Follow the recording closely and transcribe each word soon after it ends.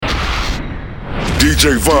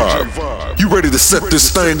DJ Vibe, you ready to set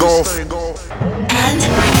this thing off? And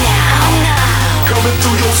now, coming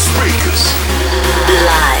through your speakers,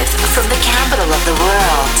 live from the capital of the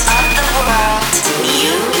world,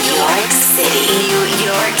 New York City,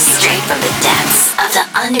 straight from the depths of the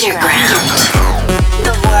underground.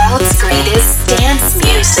 The world's greatest dance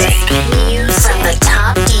music, from the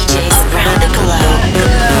top DJs around the globe.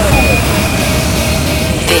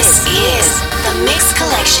 This is the Mix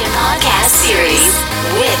Collection Podcast Series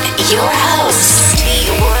with your host,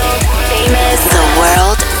 the world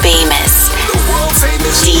famous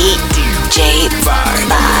DJ Vibe.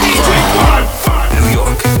 New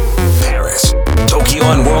York, Paris, Tokyo,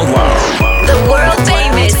 and worldwide. The world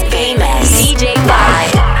famous DJ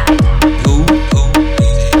Vibe.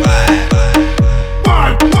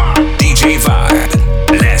 DJ Vibe.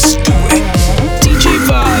 Let's do it. DJ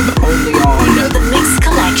Vibe only on The Mix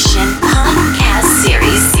Collection Podcast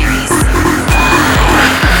Series.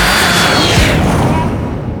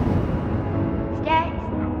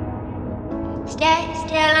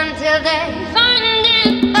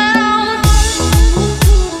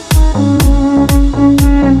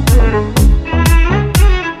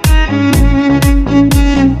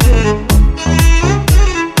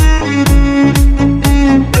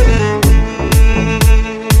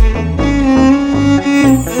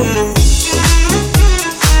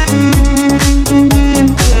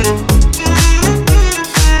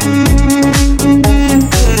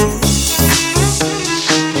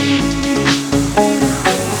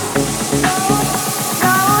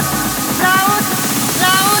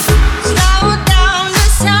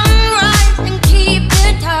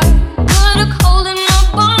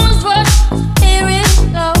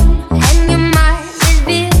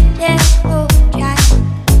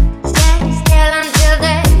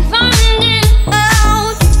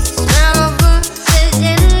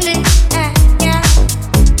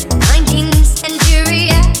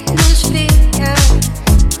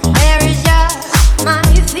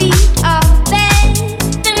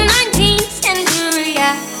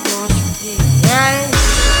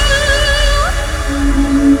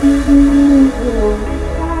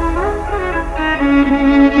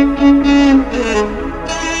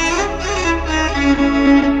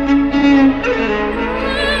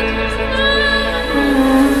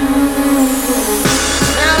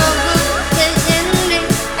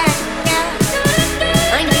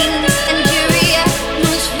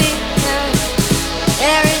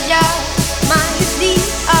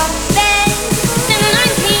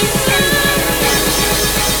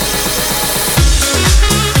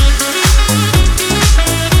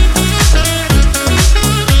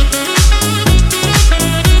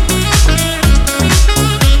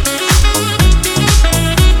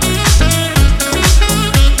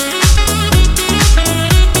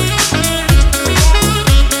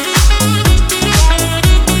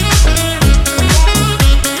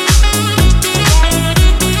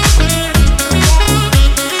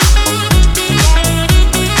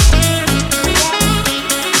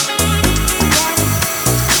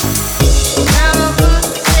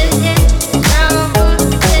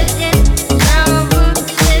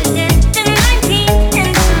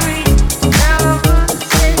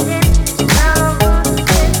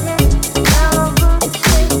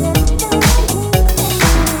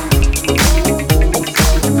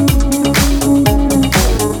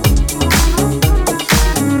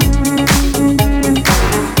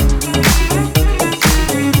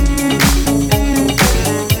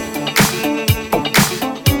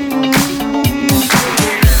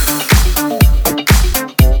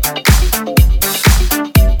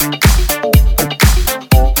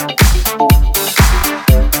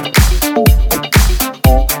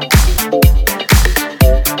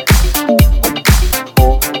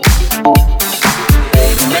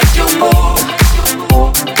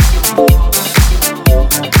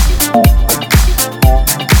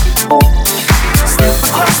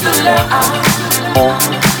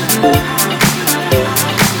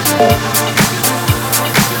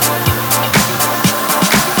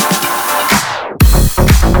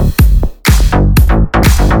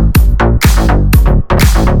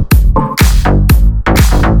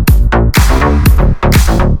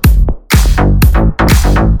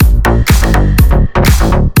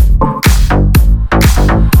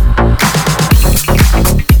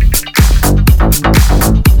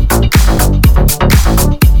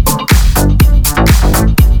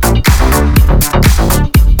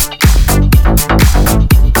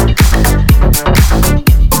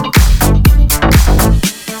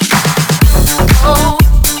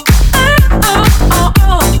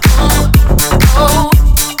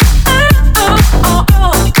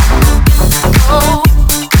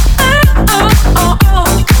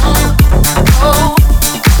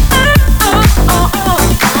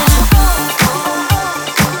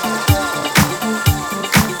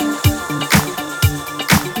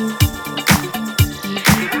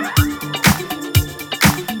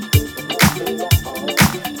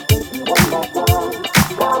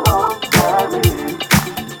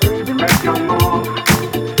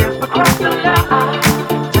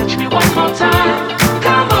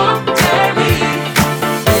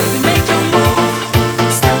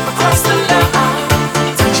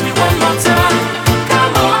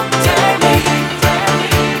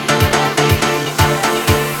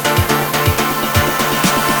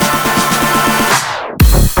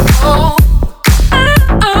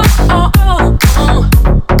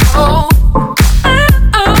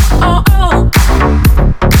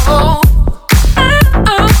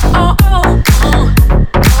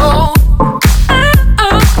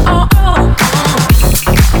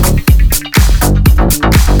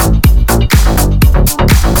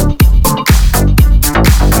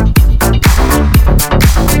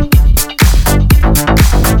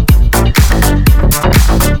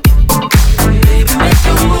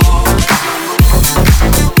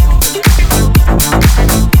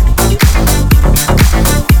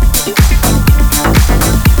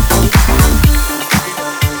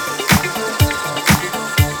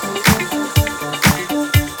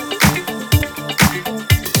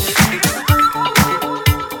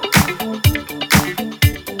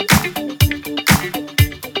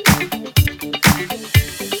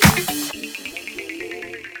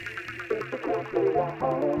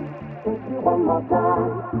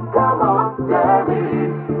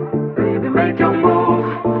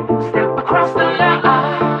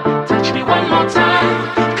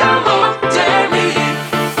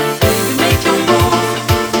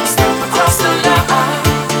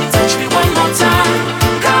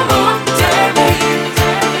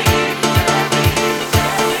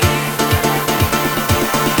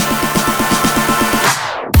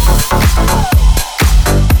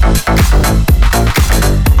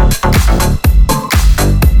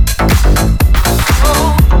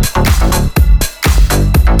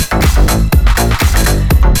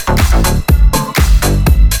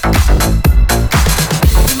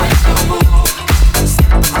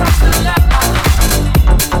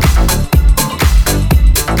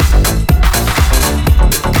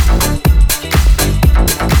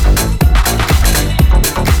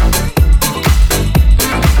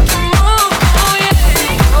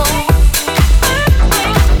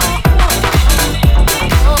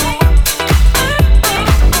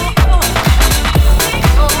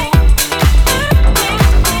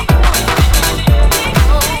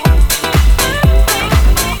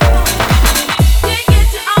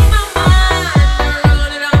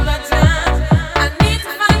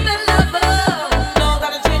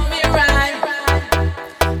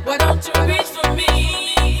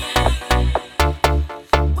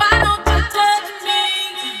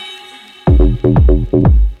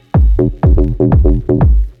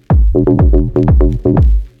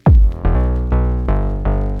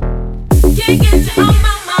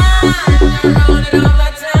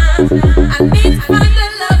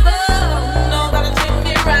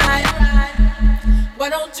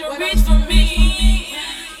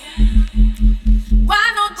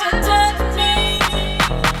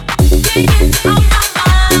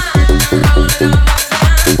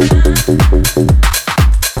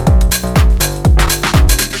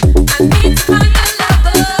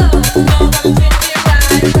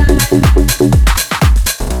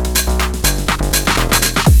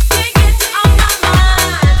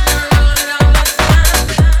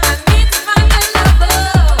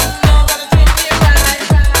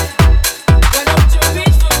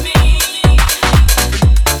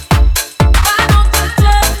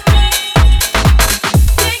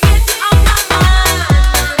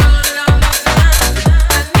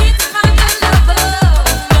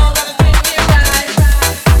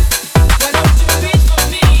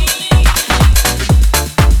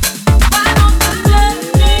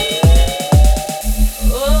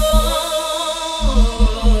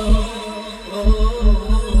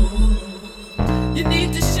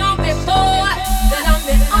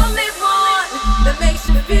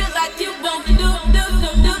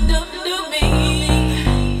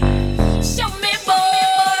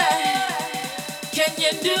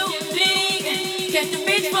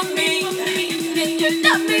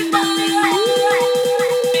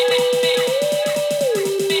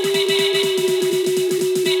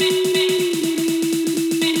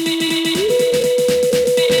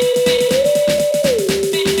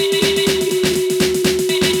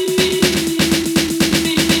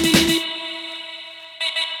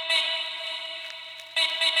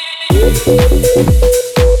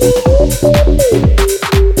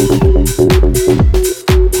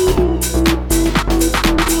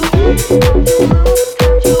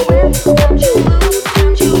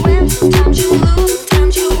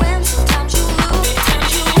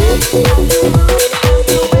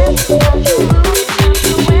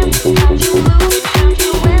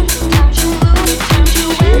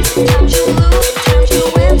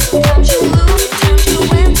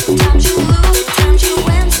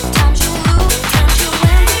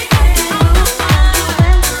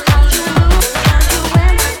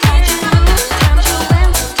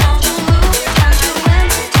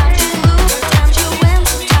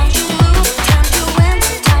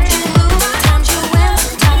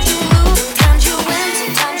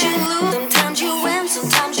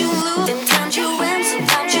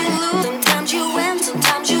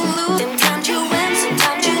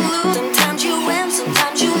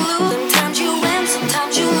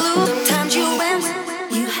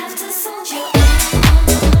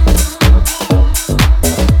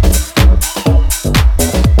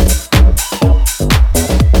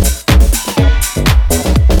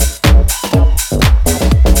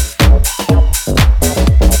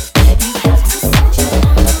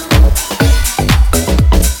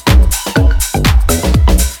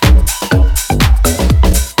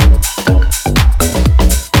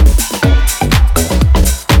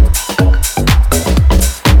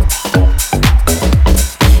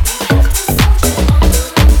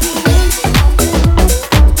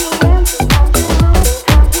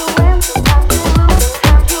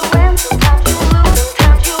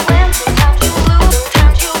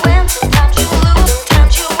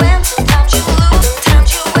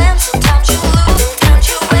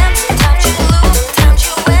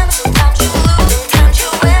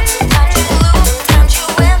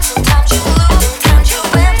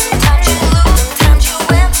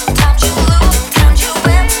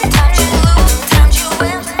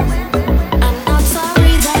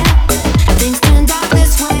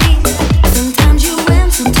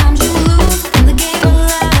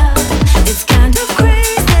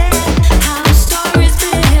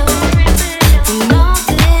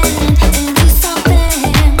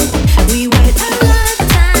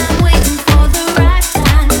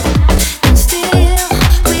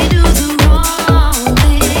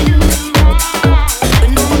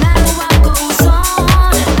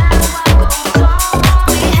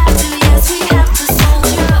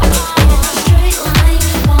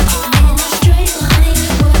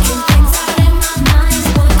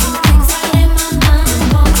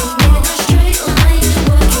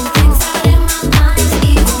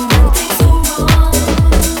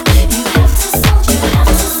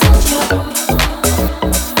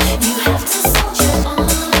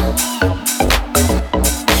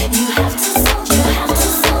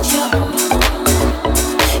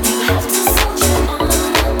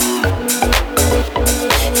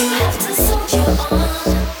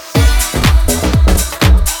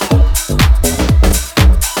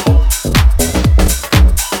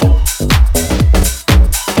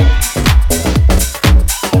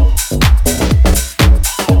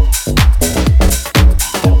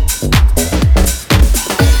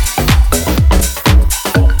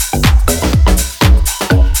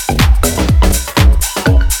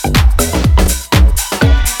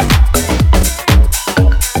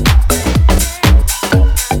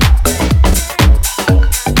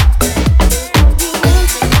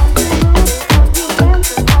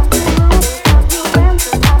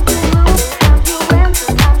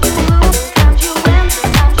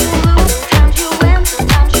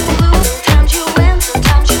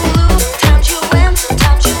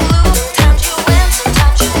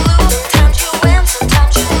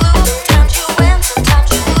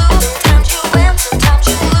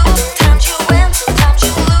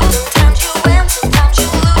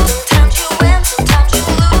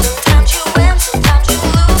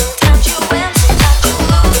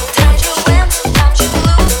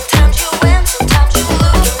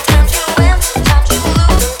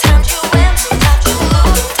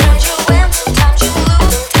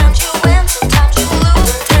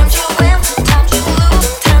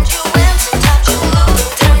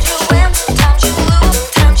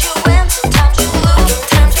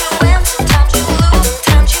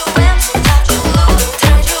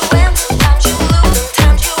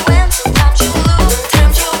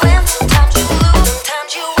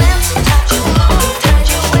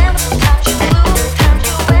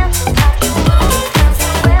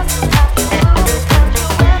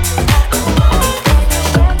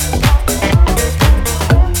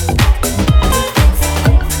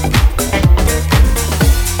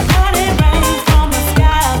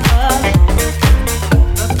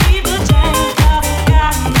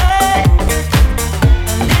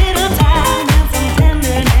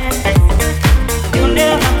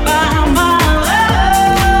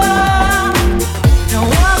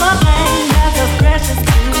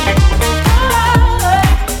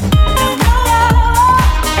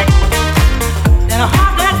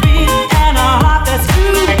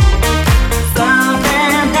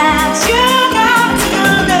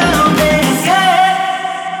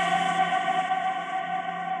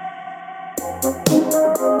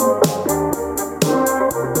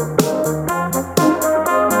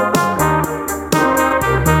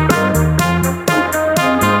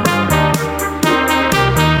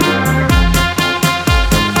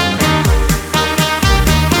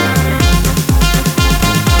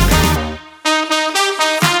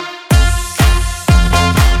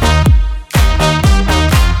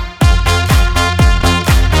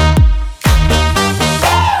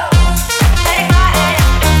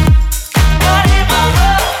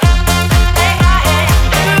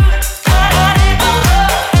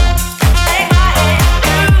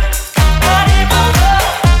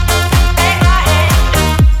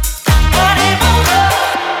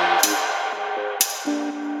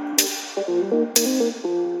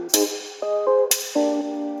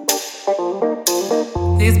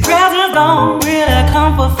 These presents don't really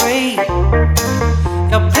come for free.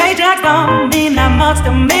 Your paycheck don't mean that much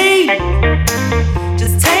to me.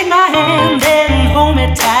 Just take my hand and hold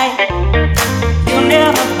me tight. You'll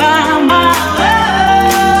never buy my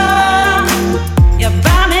love. You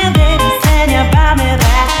buy me this and you buy me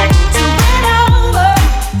that. So when over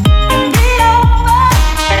and be over,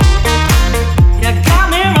 you got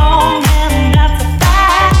me wrong and that's a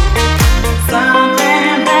fact.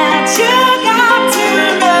 Something that you got to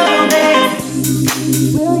know is,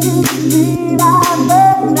 will you realize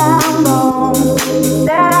when I'm gone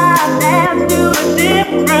that I dance to a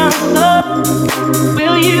different love?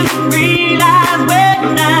 Will you realize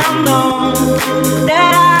when I'm gone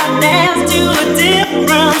that I dance to a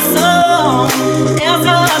different song? It's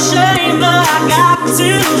a shame that I got to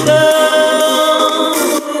go.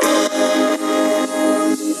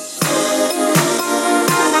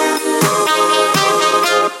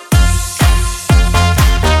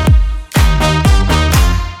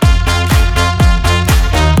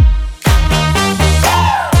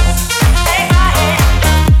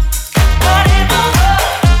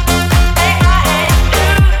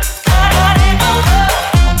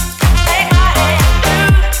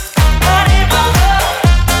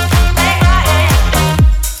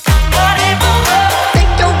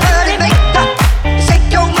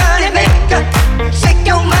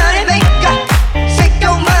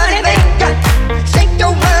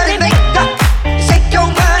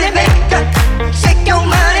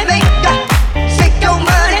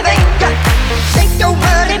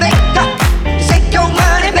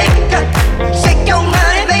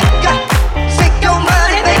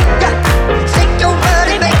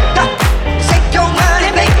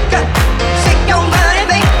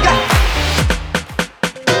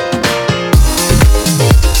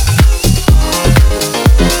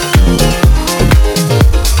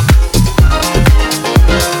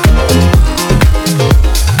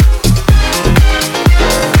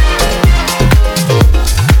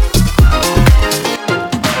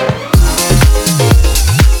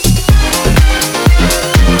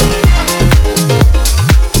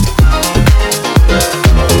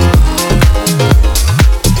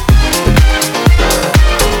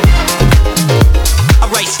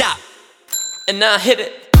 And now hit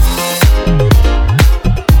it.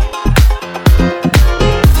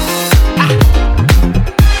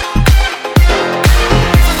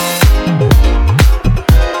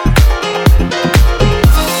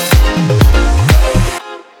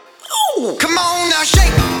 Come on now,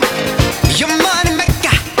 shake your money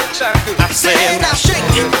maker. I say now,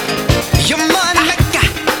 shake your money maker.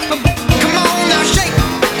 Come on now, shake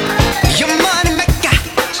your money maker.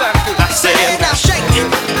 I say now, shake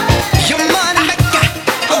your money maker.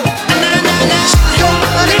 Oh, na na na, your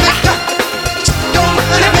money maker, your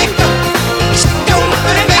money maker, your money maker, your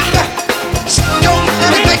money maker, your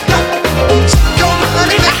money maker, your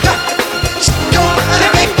money maker, your money maker. Shake your money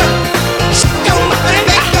maker, shake your money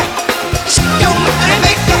maker,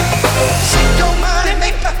 shake your money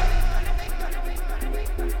maker,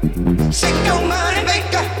 shake your money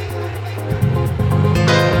maker,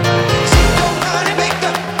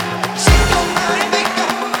 shake your money maker,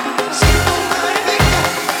 shake your money maker.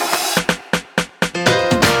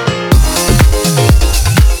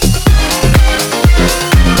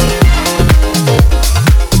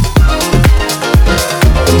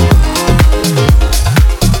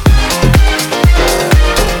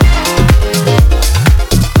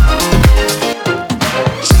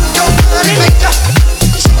 Shake your money maker,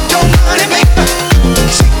 shake your money maker,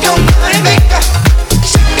 shake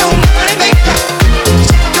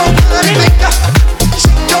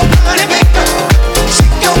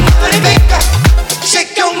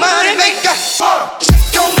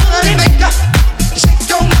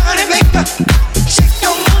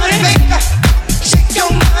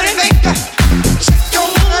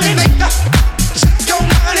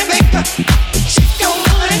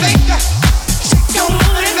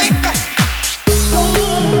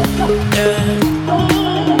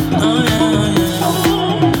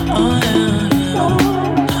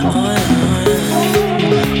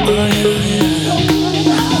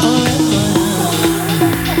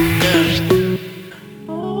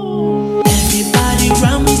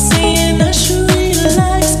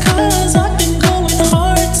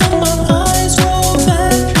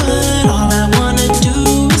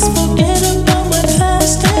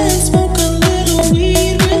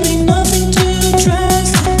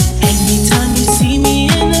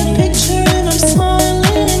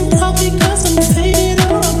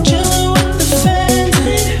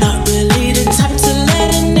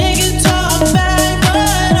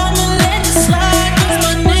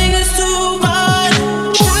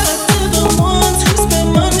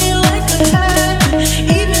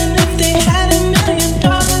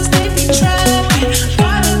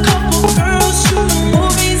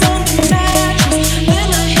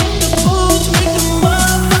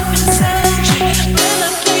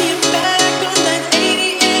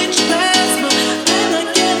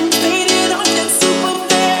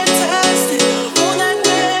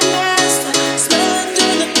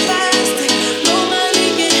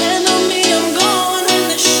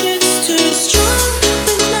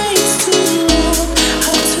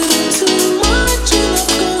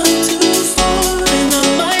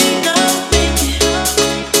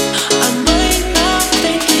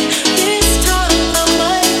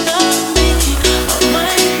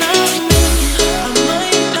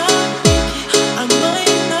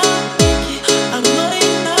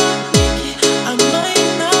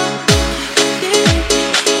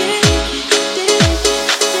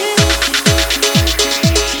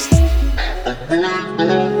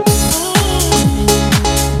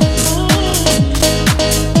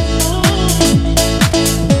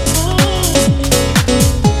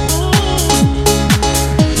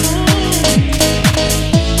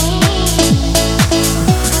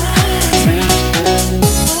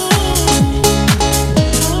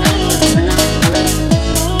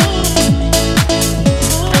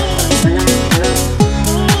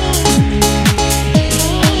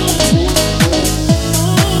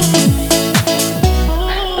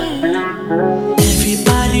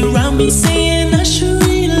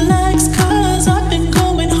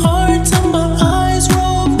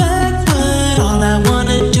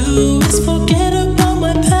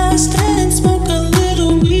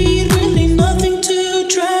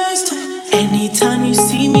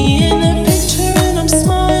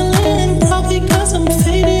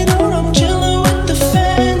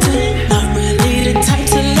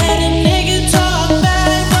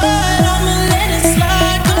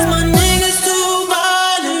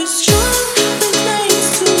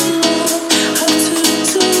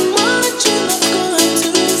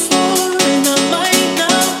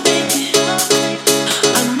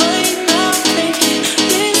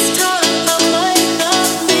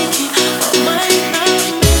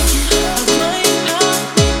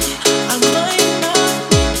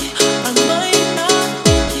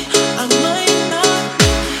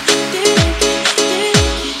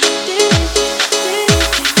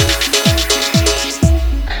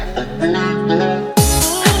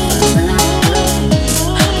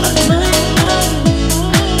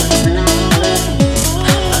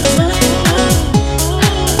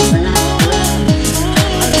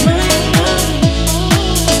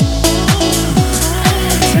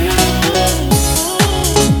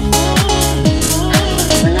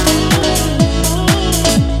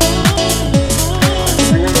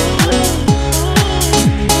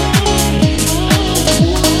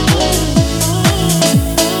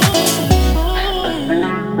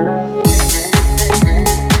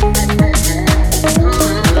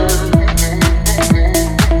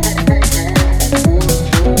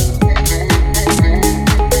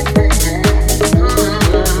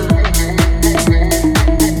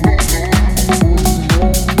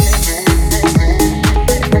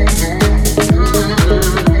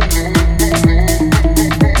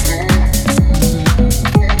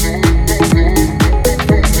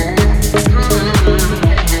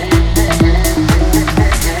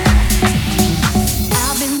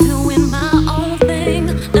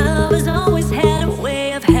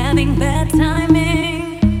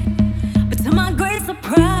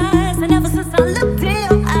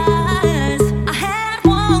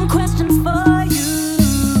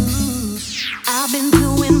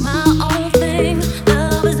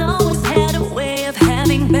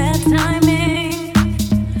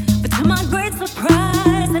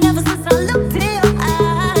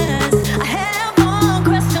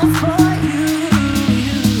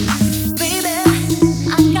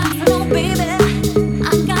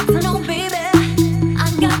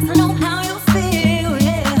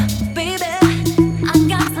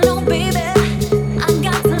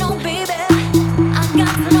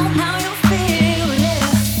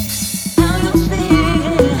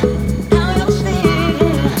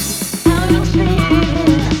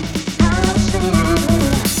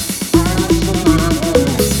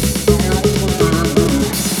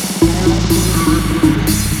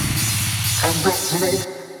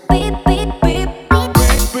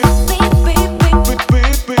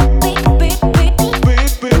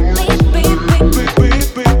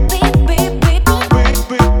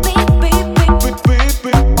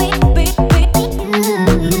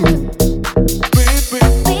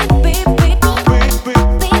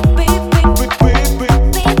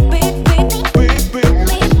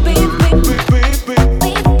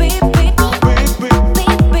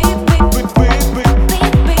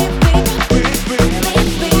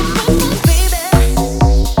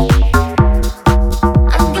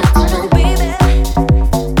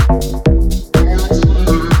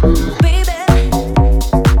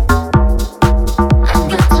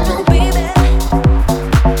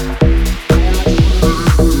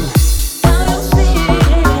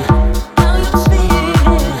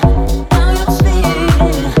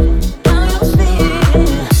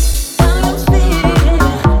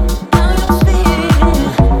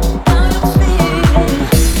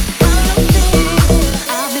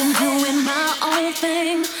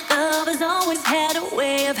has always had a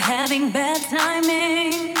way of having bad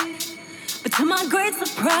timing. But to my great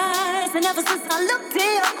surprise, and ever since I looked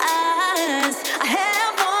in your eyes, I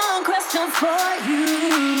have one question for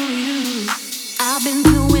you. I've been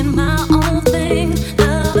doing my own thing.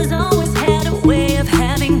 Love has always had a way of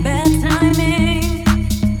having bad timing.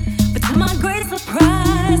 But to my great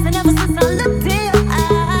surprise, and ever since I looked in your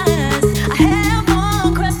eyes, I have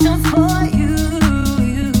one question for you.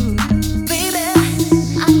 Baby,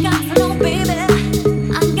 I got to know, baby.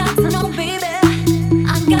 I got to know, baby.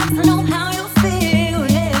 I got to know how you feel,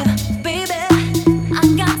 yeah. Baby, I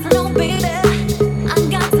got to know, baby. I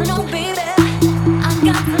got to know, baby. I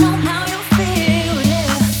got to know how you feel,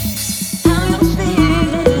 yeah. How you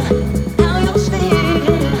feel, how you feel,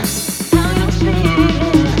 how you feel,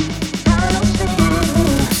 how you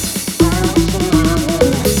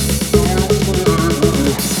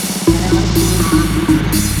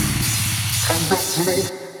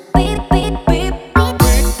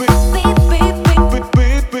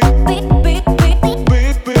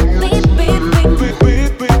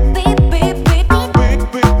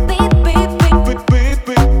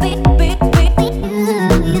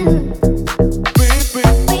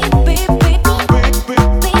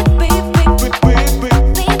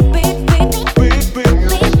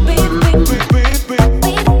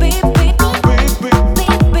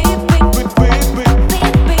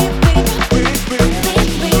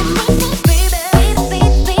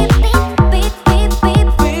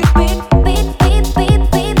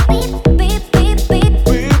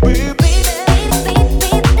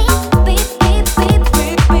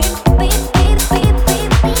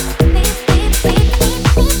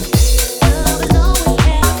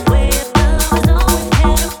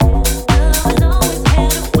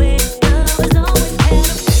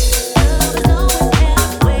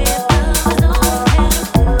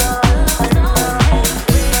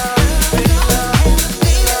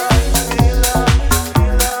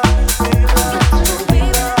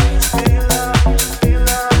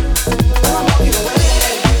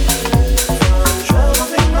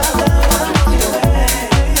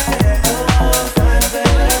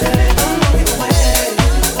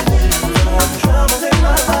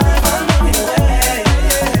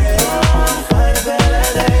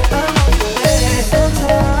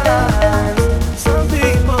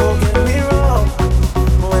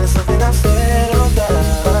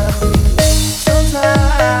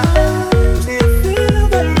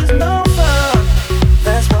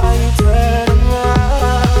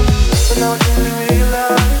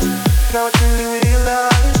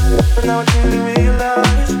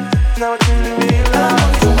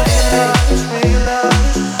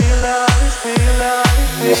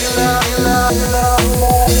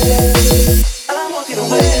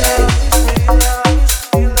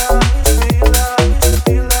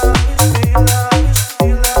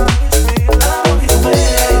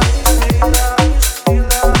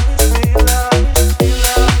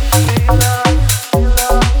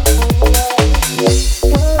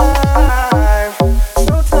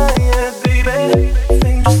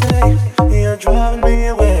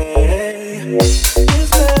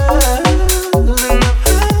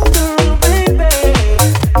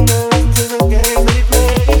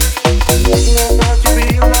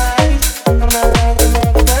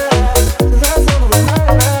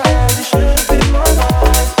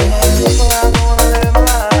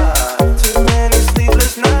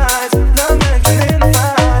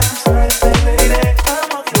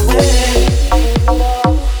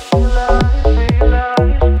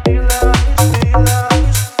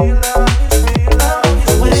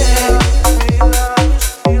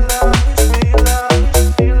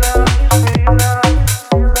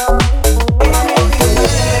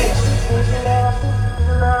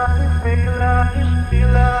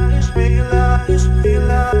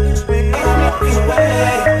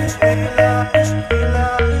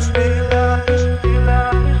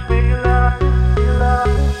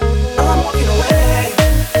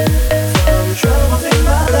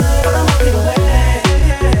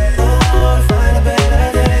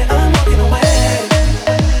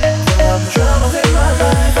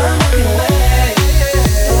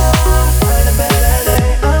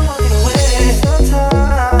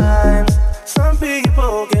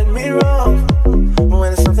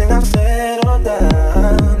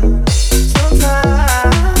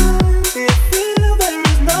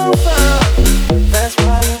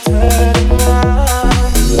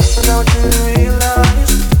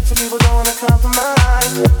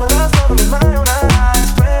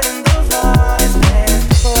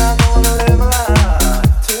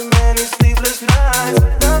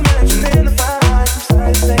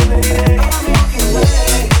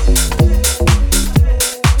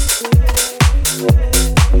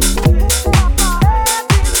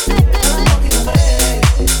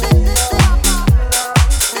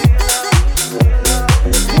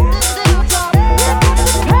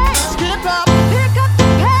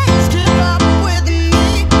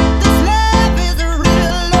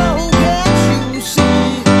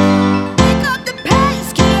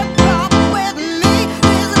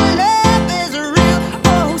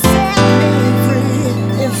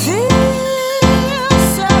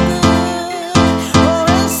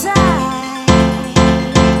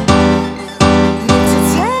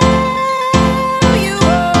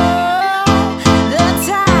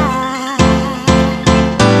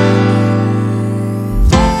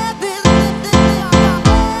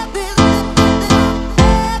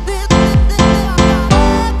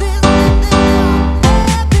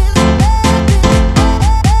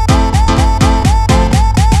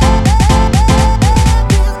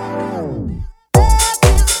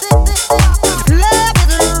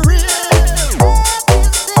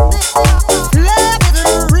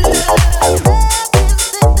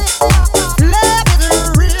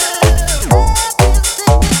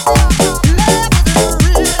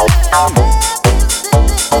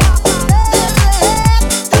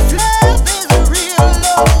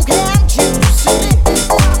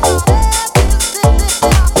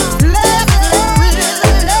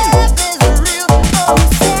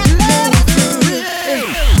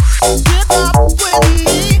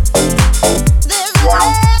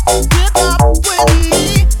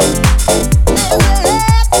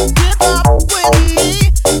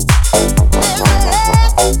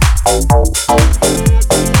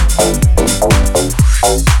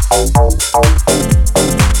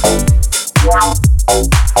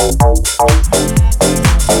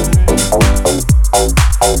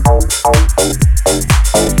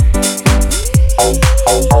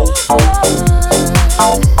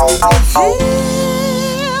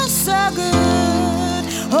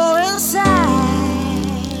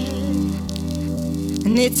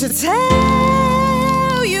Need to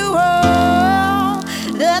tell you all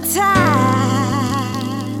the time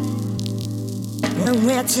when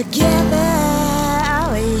we're together.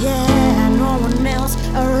 Oh yeah, no one else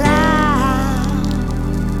around.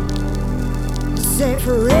 Say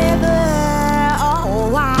forever. Oh,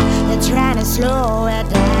 why they're trying to slow it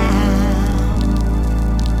down?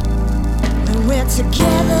 When we're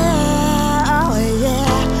together. Oh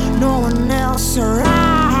yeah, no one else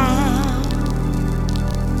around.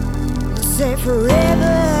 Say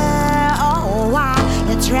forever, oh why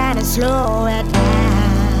you're trying to slow it down.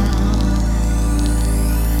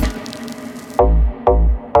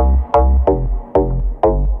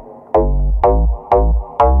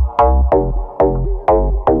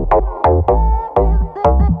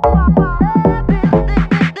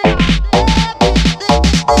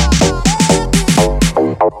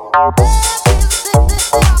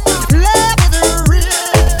 Love is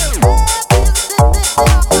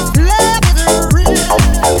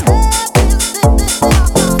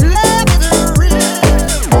the real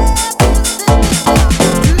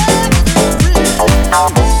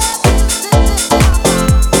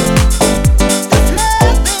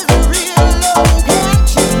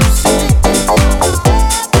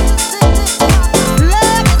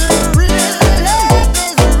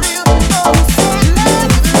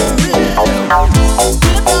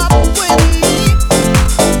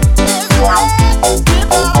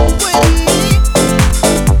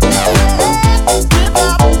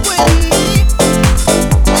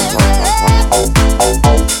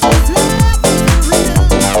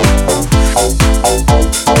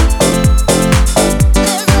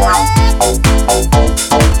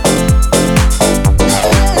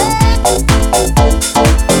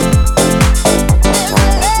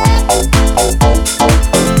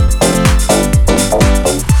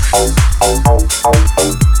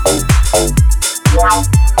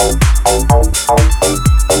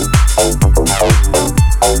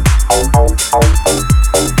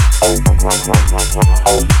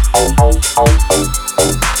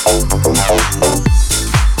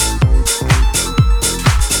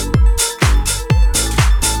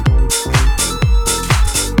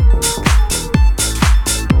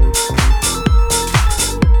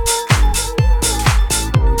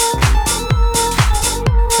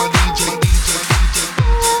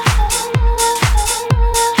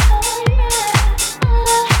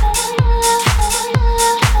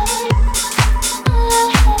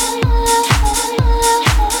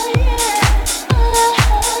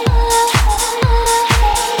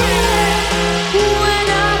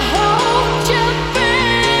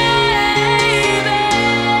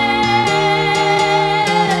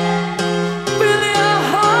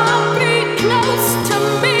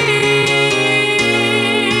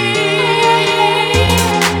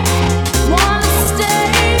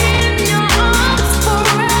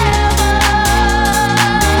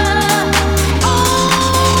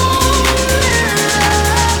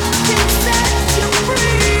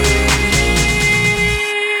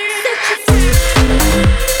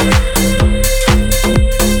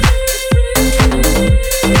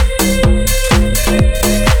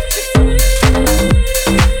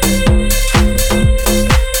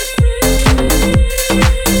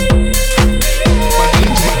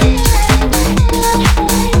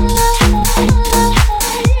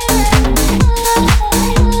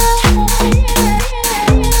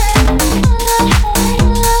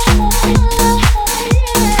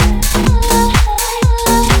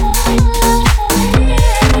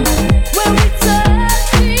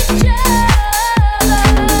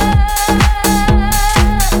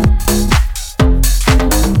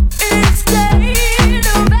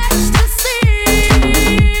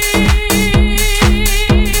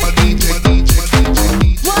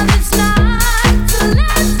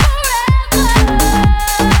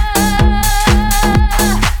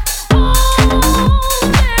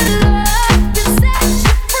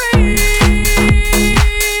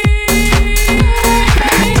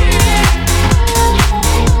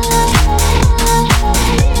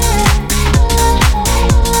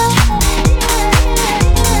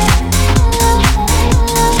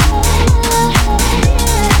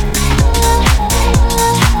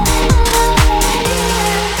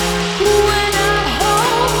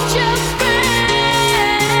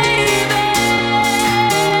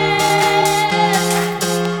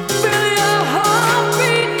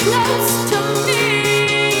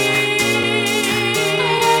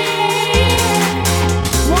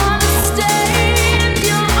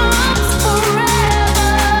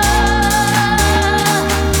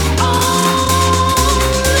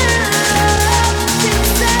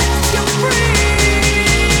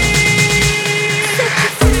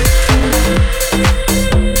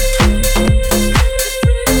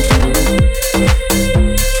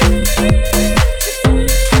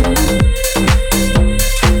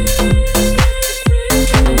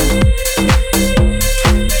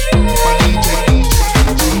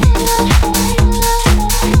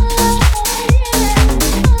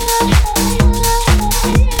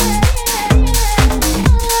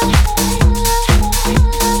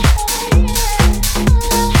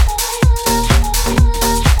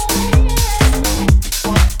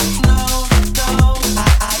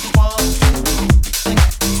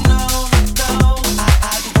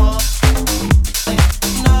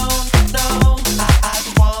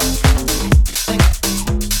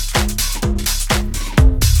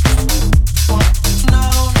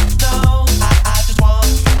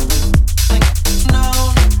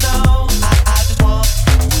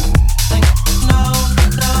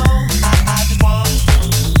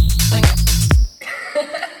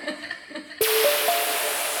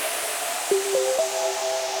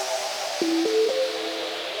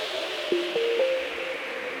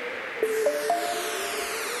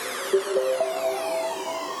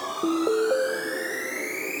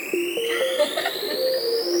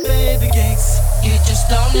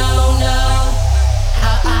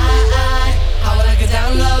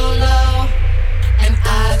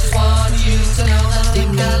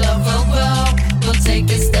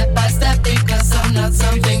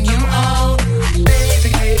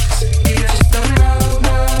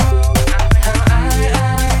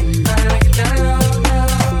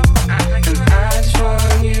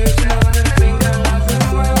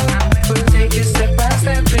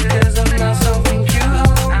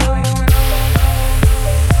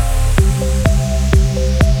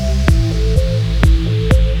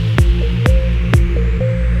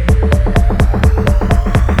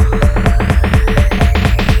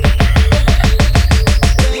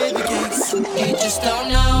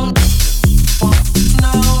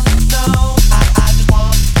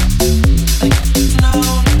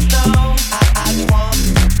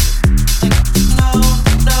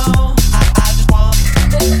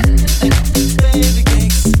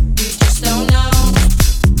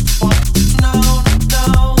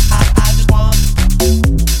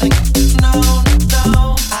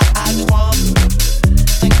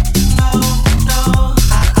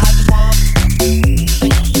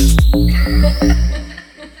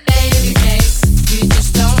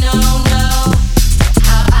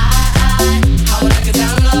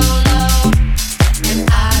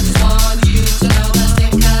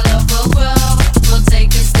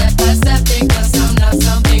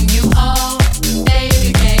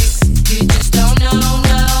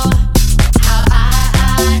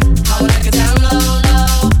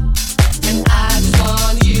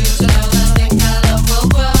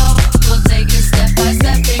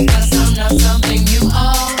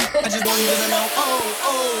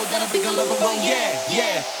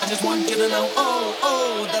yeah. I just want you to know, oh,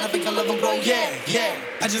 oh, that I think I love will grow, yeah, yeah.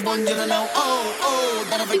 I just want you to know, oh, oh,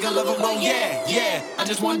 that I think I love will grow, yeah, yeah. I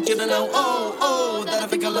just want you to know, oh, oh, that I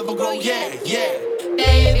think I love will grow, yeah, yeah.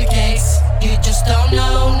 Baby cakes, you just don't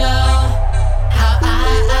know, no. How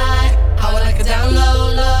I like it down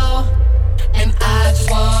low, low. And I just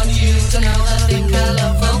want you to know that I think our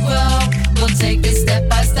love will grow. We'll take it step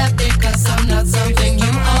by step because I'm not something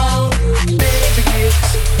you owe. Baby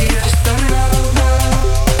cakes, you just don't know, no.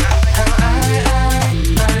 How I like it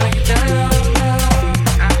down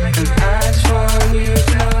low, low. And I just want you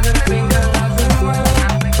to know that I think our love will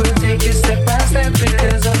grow. We'll take it step by step because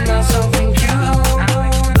I'm not something you owe.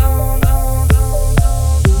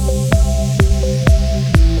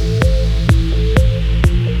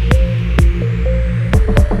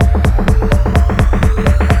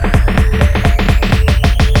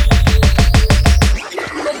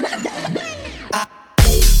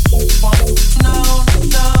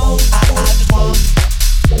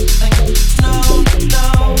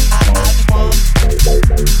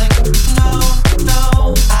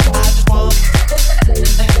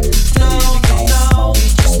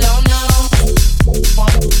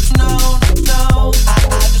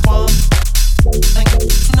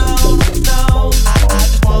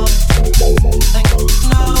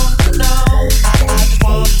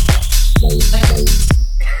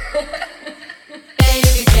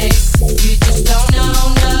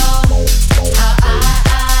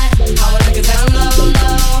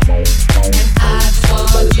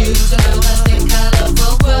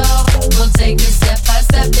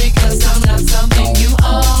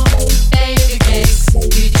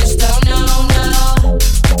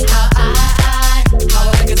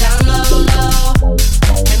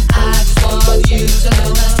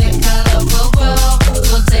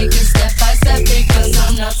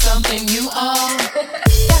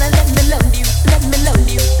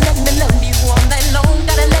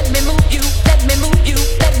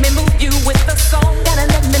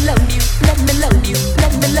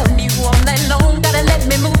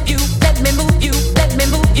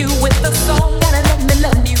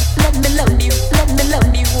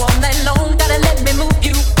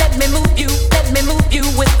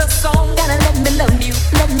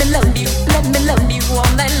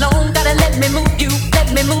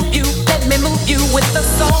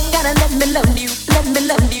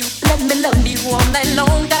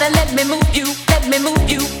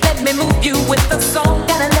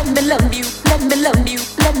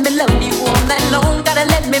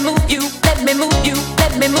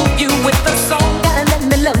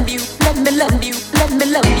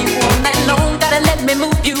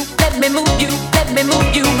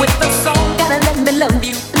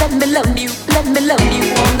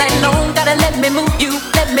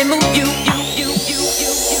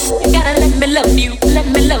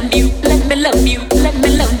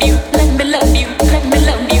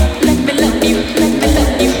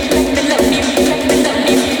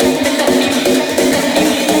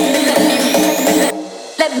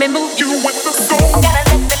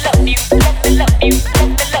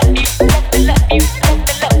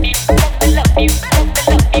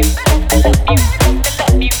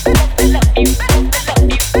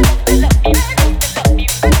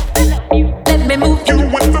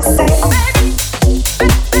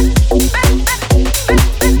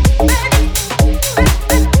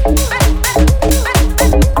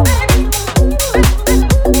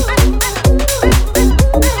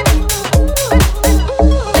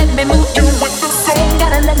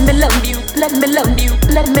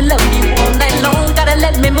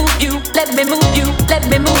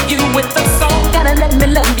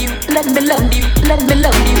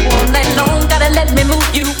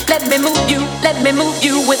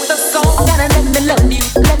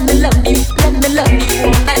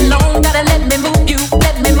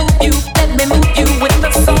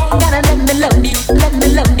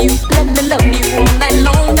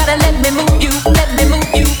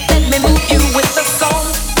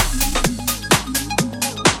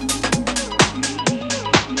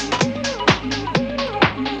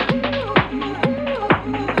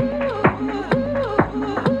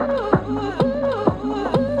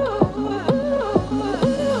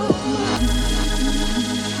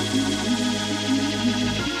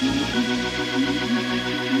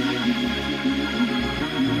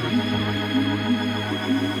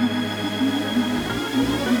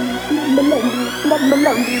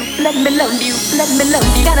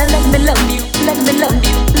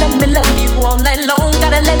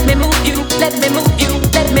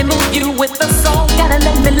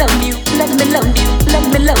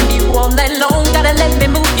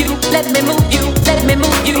 Let me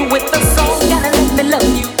move you with the song. Gotta let me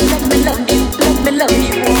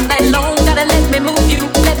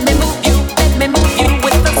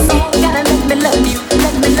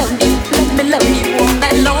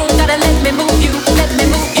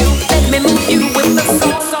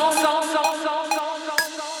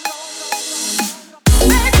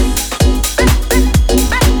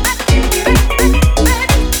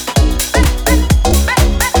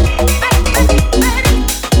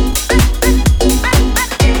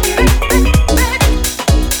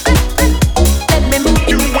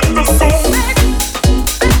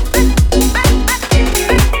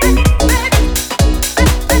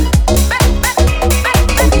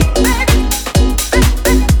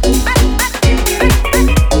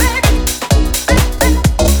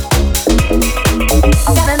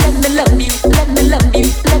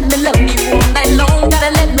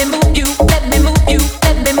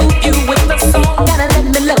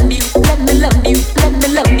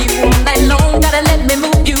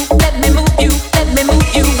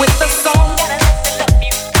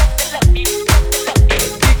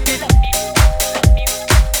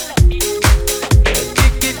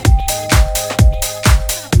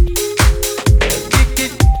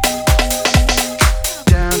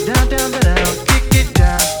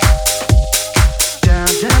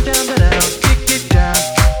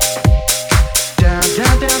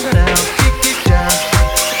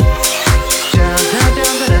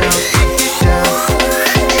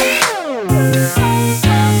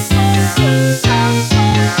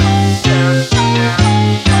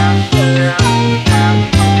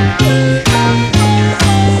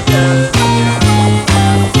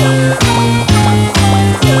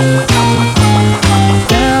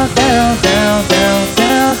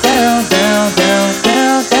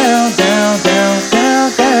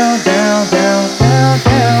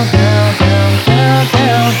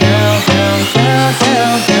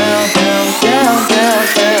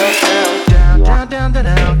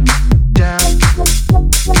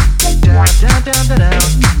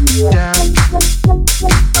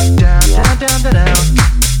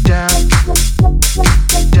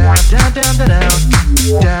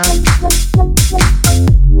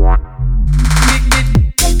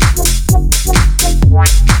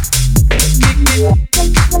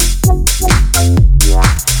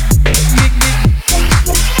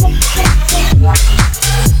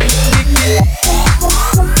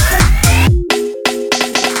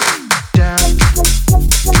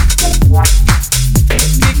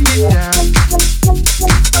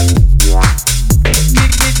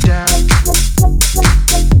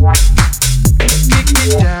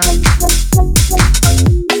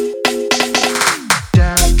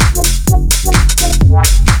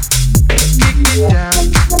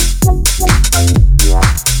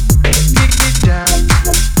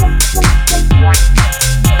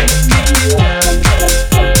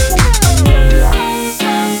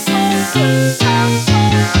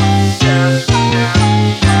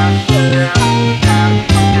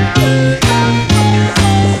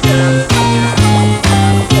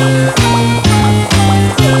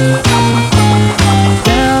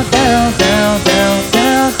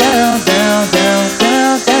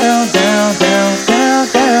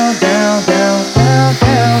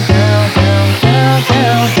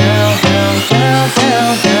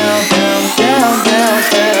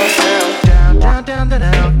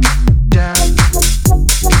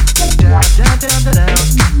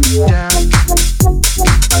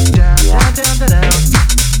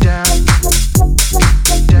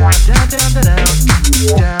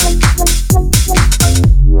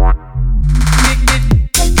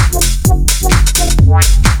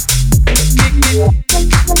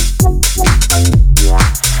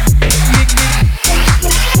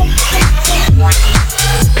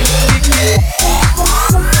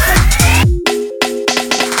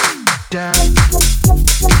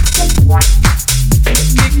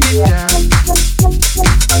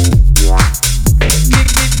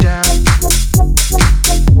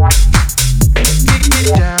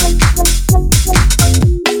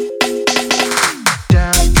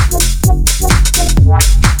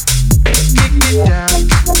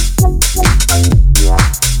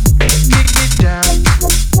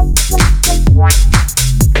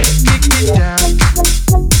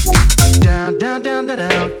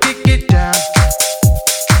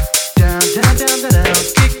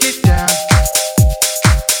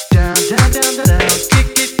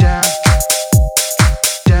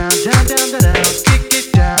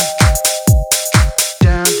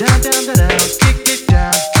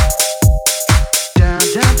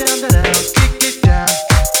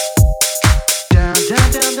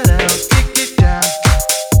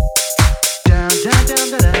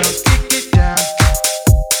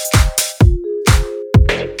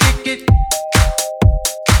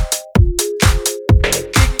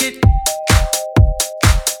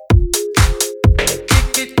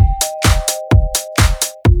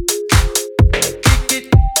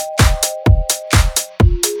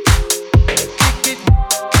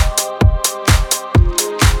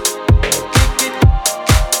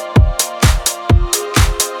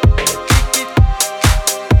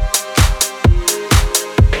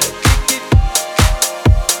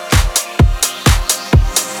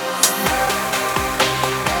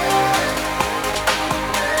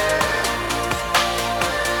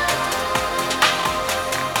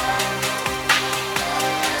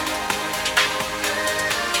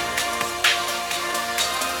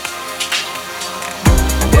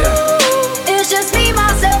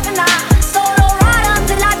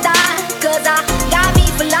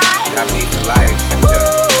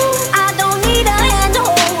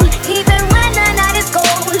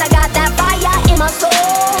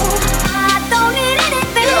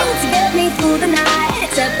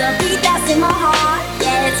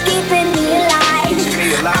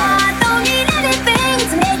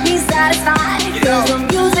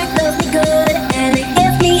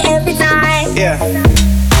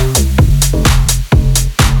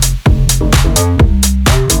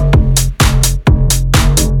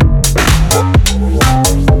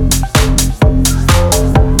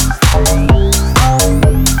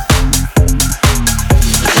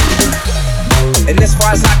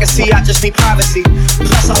can see, I just need privacy.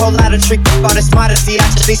 Plus a whole lot of trick about this modesty. I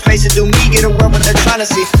just need space to do me, get a word what they're trying to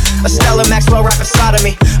see. A Stella Maxwell right beside of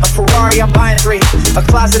me. A Ferrari, I'm buying 3. A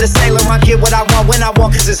closet of Saint Laurent, get what I want when I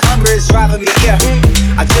want, cause this hunger is driving me, yeah.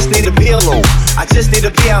 I just need to be alone, I just need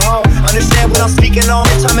to be at home. Understand what I'm speaking on,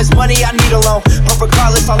 every time it's money I need a loan. But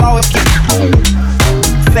regardless, I'll always keep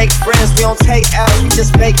fake friends, we don't take L's, we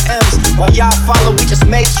just make M's. While y'all follow, we just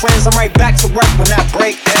make trends. I'm right back to work when that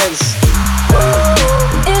break ends.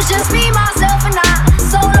 It's just me, myself, and I.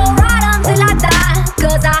 Solo ride until I die.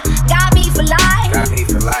 Cause I got me for life. Got me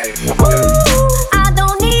for life. I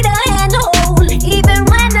don't need a hand to hold. Even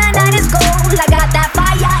when the night is cold, I got that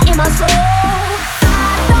fire in my soul.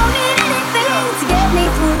 I don't need anything to get me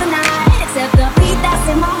through the night, except the beat that's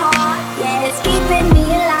in my heart. Yeah, it's keeping me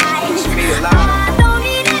alive. I don't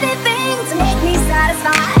need anything to make me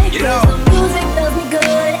satisfied. Cause the music does me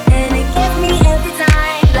good and it gets me every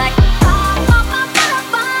time. Like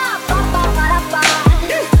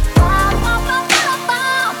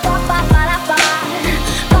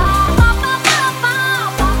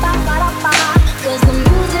cause the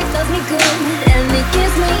music does me good and it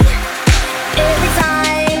gives me every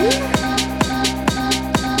time.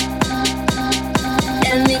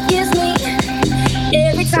 And it gives me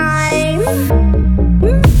every time.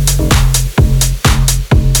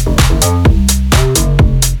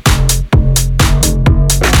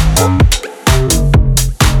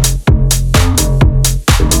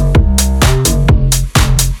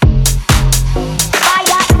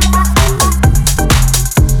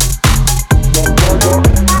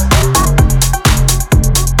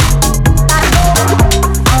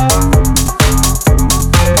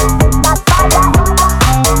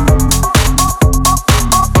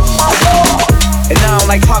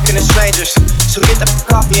 So get the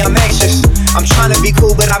fuck off me, I'm anxious. I'm trying to be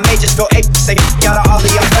cool, but I may just go ape. Say out of all of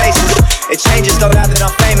your faces. It changes though now that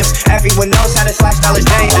I'm famous. Everyone knows how this lifestyle is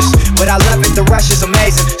dangerous, but I love it, the rush is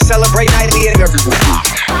amazing. Celebrate nightly and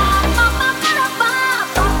everywhere.